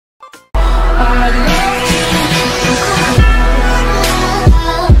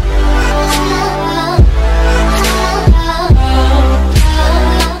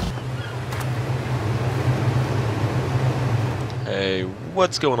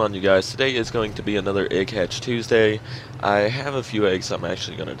What's going on, you guys? Today is going to be another Egg Hatch Tuesday. I have a few eggs I'm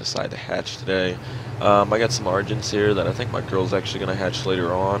actually going to decide to hatch today. I got some AGENs here that I think my girl's actually going to hatch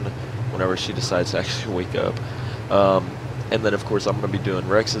later on, whenever she decides to actually wake up. And then of course I'm going to be doing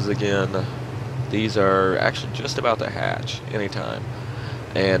Rexes again. These are actually just about to hatch anytime.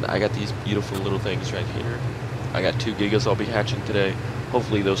 And I got these beautiful little things right here. I got 2 Gigas I'll be hatching today.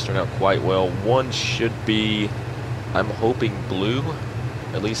 Hopefully those turn out quite well. One should be, I'm hoping, blue.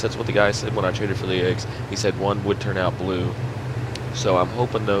 At least that's what the guy said when I traded for the eggs. He said one would turn out blue. So I'm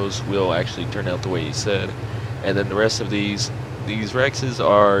hoping those will actually turn out the way he said. And then the rest of these Rexes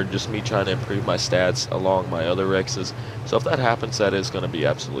are just me trying to improve my stats along my other Rexes. So if that happens, that is going to be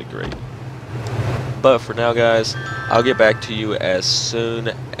absolutely great. But for now, guys, I'll get back to you as soon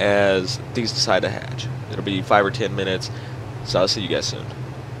as these decide to hatch. It'll be 5 or 10 minutes. So I'll see you guys soon.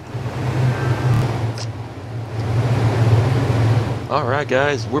 Alright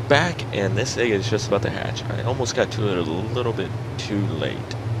guys, we're back, and this egg is just about to hatch. I almost got to it a little bit too late,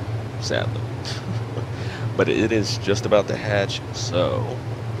 sadly. But it is just about to hatch, so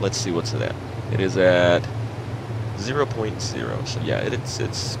let's see what's it at. It is at 0.0, so yeah,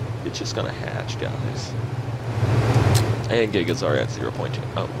 it's just gonna hatch, guys. And Gigas are at 0.2.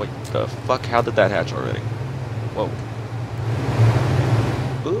 Oh, wait, the fuck, how did that hatch already? Whoa.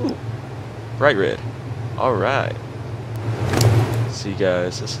 Ooh, bright red. Alright. See,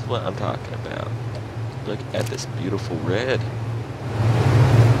 guys, this is what I'm talking about. Look at this beautiful red.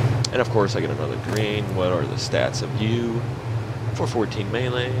 And of course I get another green. What are the stats of you? 414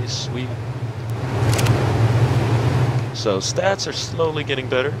 melee, sweet. So stats are slowly getting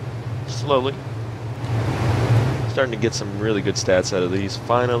better. Slowly. Starting to get some really good stats out of these.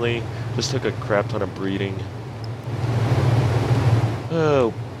 Finally, just took a crap ton of breeding.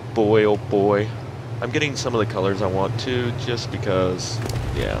 Oh boy, oh boy. I'm getting some of the colors I want to, just because,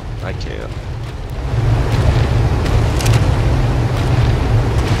 yeah, I can.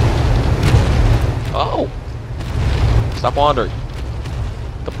 Oh! Stop wandering.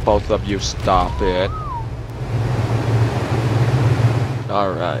 The both of you, stop it.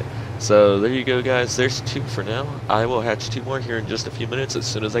 Alright, so there you go, guys. There's 2 for now. I will hatch 2 more here in just a few minutes as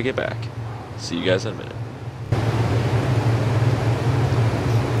soon as I get back. See you guys in a minute.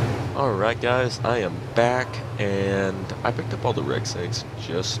 Alright guys, I am back, and I picked up all the Rex eggs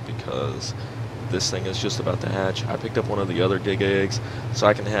just because this thing is just about to hatch. I picked up one of the other Giga eggs so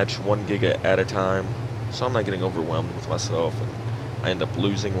I can hatch 1 Giga at a time, so I'm not getting overwhelmed with myself and I end up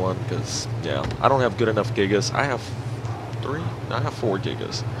losing one because, yeah, I don't have good enough Gigas. I have 4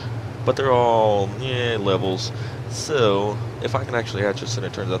 Gigas, but they're all, yeah, levels. So if I can actually hatch this and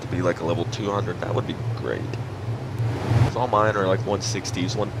it turns out to be like a level 200, that would be great. All mine are like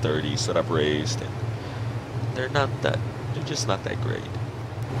 160s, 130s that I've raised, and they're just not that great.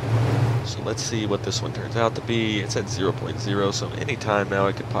 So let's see what this one turns out to be. It's at 0.0, so any time now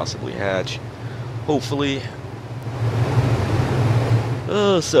it could possibly hatch. Hopefully.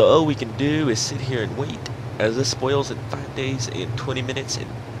 So all we can do is sit here and wait, as this spoils in 5 days and 20 minutes and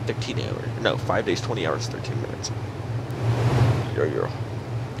 13 hours. No, 5 days, 20 hours, 13 minutes. You're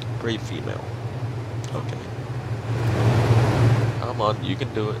brave female. Okay. Come on, you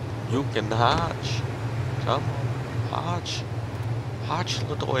can do it. You can hatch. Come on, hatch. Hatch,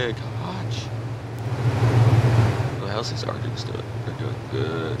 little egg, hatch. Well, how's these AGENs doing? They're doing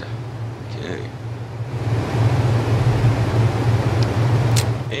good. Okay.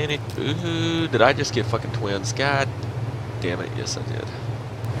 And ooh, did I just get fucking twins? God damn it, yes I did.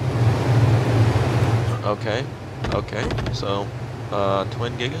 Okay, okay, so,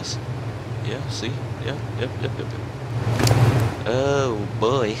 twin Gigas? Yeah, see? Yeah, yep. Oh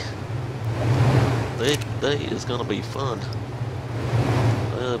boy, that is gonna be fun.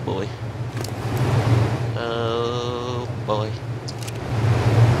 Oh boy, oh boy.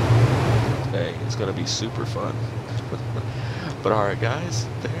 Hey, it's gonna be super fun. But alright guys,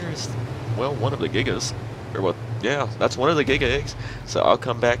 there's, well, one of the Gigas, or what, yeah, that's one of the Giga eggs. So I'll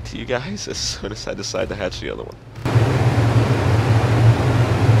come back to you guys as soon as I decide to hatch the other one.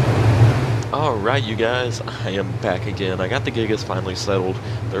 Alright you guys, I am back again. I got the Gigas finally settled.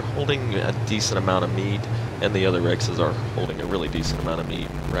 They're holding a decent amount of meat, and the other Rexes are holding a really decent amount of meat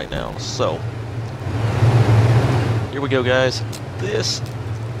right now. So, here we go guys. This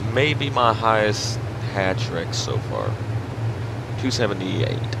may be my highest hatch Rex so far.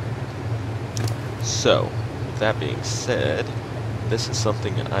 278. So, with that being said, this is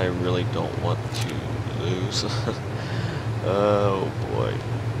something I really don't want to lose. Oh boy.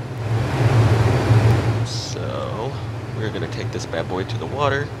 So, we're going to take this bad boy to the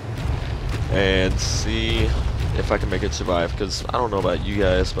water and see if I can make it survive, because I don't know about you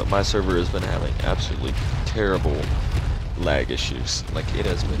guys, but my server has been having absolutely terrible lag issues. Like, it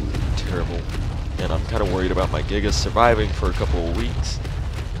has been terrible, and I'm kind of worried about my Gigas surviving for a couple of weeks,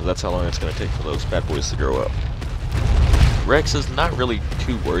 because that's how long it's going to take for those bad boys to grow up. Rex is not really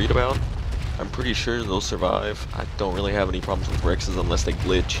too worried about. I'm pretty sure they'll survive. I don't really have any problems with Rexes unless they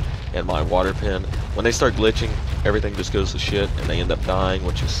glitch in my water pen. When they start glitching, everything just goes to shit and they end up dying,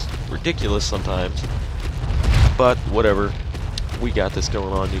 which is ridiculous sometimes. But whatever. We got this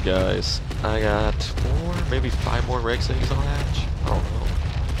going on, you guys. I got 4, maybe 5 more Rex eggs on hatch. I don't know.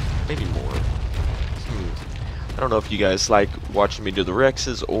 Maybe more. I don't know if you guys like watching me do the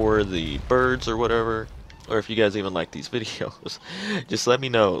Rexes or the birds or whatever. Or if you guys even like these videos, just let me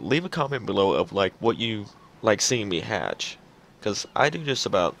know. Leave a comment below of like what you like seeing me hatch, because I do just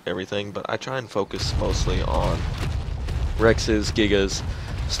about everything, but I try and focus mostly on Rexes, Gigas,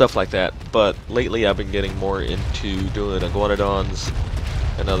 stuff like that. But lately I've been getting more into doing iguanodons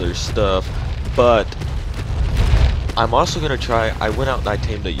and other stuff. But I'm also gonna try. I went out and I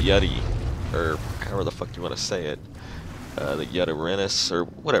tamed a Yeti, or however the fuck you want to say it. The Yeti or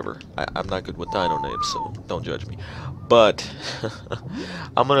whatever. I'm not good with dino names, so don't judge me. But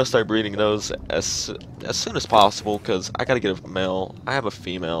I'm gonna start breeding those as soon as possible, because I gotta get a male. I have a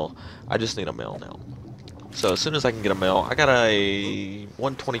female. I just need a male now. So as soon as I can get a male, I got a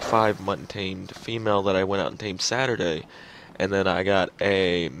 125 mutton tamed female that I went out and tamed Saturday, and then I got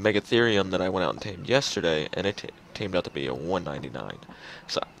a Megatherium that I went out and tamed yesterday, and it tamed out to be a 199.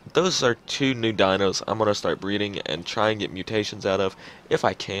 So those are 2 new dinos I'm going to start breeding and try and get mutations out of. If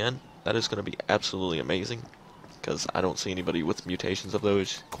I can, that is going to be absolutely amazing, because I don't see anybody with mutations of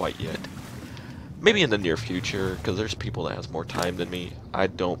those quite yet. Maybe in the near future, because there's people that has more time than me. I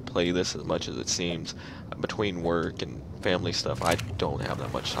don't play this as much as it seems. Between work and family stuff, I don't have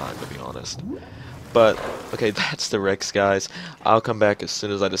that much time, to be honest. But, okay, that's the Rex, guys. I'll come back as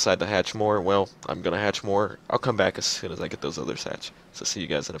soon as I decide to hatch more. Well, I'm going to hatch more. I'll come back as soon as I get those others hatched. So see you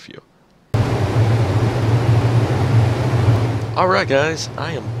guys in a few. Alright, guys.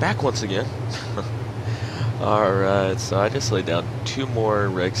 I am back once again. Alright, so I just laid down 2 more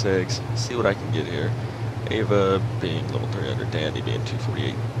Rex eggs. See what I can get here. Ava being level 300, Dandy being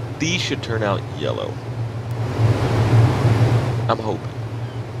 248. These should turn out yellow. I'm hoping.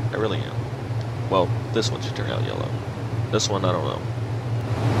 I really am. Well, this one should turn out yellow. This one, I don't know.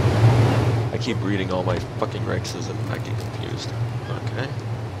 I keep reading all my fucking Rexes and I get confused. Okay.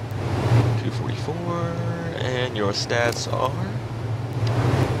 244, and your stats are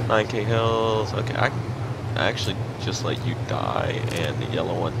 9k health. Okay, I can actually just let you die, and the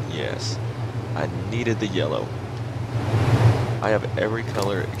yellow one, yes. I needed the yellow. I have every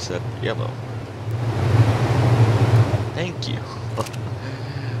color except yellow. Thank you.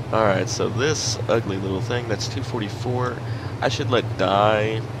 Alright, so this ugly little thing, that's 244, I should let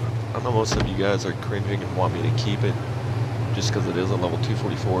die. I know most of you guys are cringing and want me to keep it, just because it is a level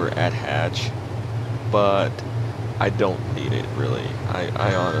 244 at hatch, but I don't need it, really.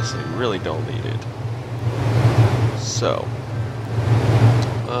 I honestly really don't need it. So,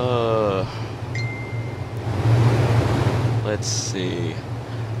 let's see.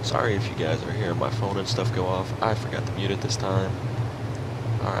 Sorry if you guys are hearing my phone and stuff go off. I forgot to mute it this time.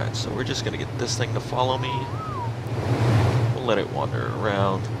 Alright, so we're just gonna get this thing to follow me. We'll let it wander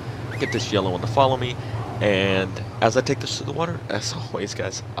around. Get this yellow one to follow me. And as I take this to the water, as always,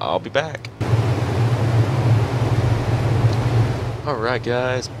 guys, I'll be back. Alright,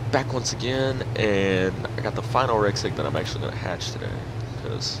 guys, back once again. And I got the final Rex egg that I'm actually gonna hatch today.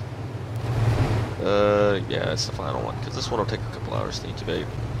 Because, yeah, it's the final one. Because this one will take a couple hours to incubate.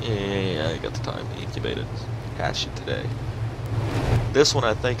 Yeah, I got the time to incubate it. Hatch it today. This one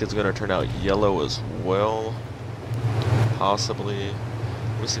I think is going to turn out yellow as well. Possibly.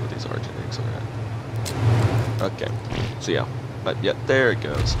 Let me see what these AGEN eggs are at. Okay. So yeah. But yeah, there it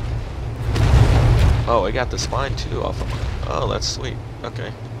goes. Oh, I got the spine too off of mine. Oh, that's sweet.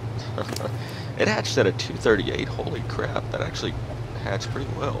 Okay. It hatched at a 238. Holy crap. That actually hatched pretty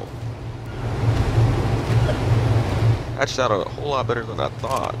well. Hatched out a whole lot better than I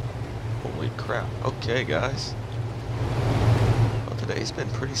thought. Holy crap. Okay, guys. Today's been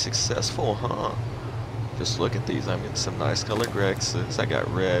pretty successful, huh? Just look at these. I'm getting some nice colored Rexes. I got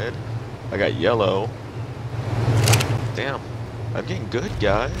red. I got yellow. Damn. I'm getting good,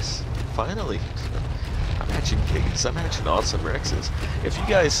 guys. Finally. I'm hatching gigs. I'm hatching awesome Rexes. If you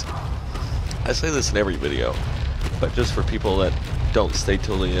guys... I say this in every video, but just for people that don't stay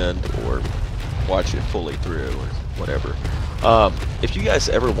till the end or watch it fully through or whatever. If you guys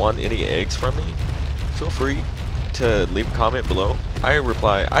ever want any eggs from me, feel free to leave a comment below.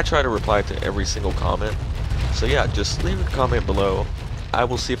 I try to reply to every single comment. So yeah, just leave a comment below. I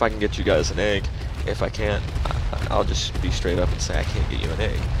will see if I can get you guys an egg. If I can't, I'll just be straight up and say I can't get you an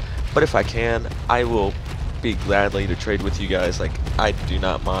egg. But if I can, I will be gladly to trade with you guys. Like, I do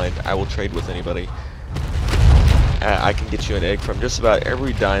not mind. I will trade with anybody. I can get you an egg from just about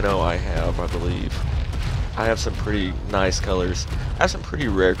every dino I have, I believe. I have some pretty nice colors. I have some pretty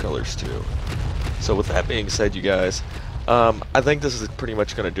rare colors too. So with that being said, you guys, I think this is pretty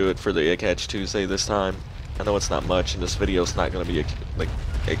much going to do it for the Egg Hatch Tuesday this time. I know it's not much, and this video's not going to be like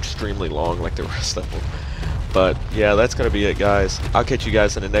extremely long like the rest of them. But yeah, that's going to be it, guys. I'll catch you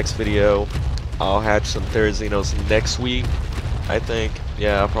guys in the next video. I'll hatch some Therazinos next week, I think.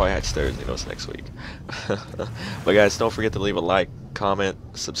 Yeah, I'll probably hatch Therazinos next week. But guys, don't forget to leave a like, comment,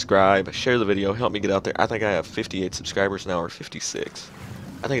 subscribe, share the video, help me get out there. I think I have 58 subscribers now, or 56.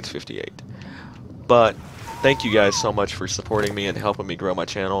 I think it's 58. But thank you guys so much for supporting me and helping me grow my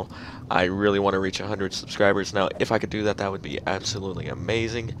channel. I really want to reach 100 subscribers now. If I could do that, that would be absolutely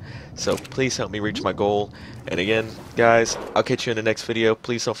amazing. So please help me reach my goal. And again, guys, I'll catch you in the next video.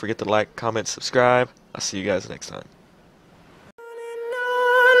 Please don't forget to like, comment, subscribe. I'll see you guys next time.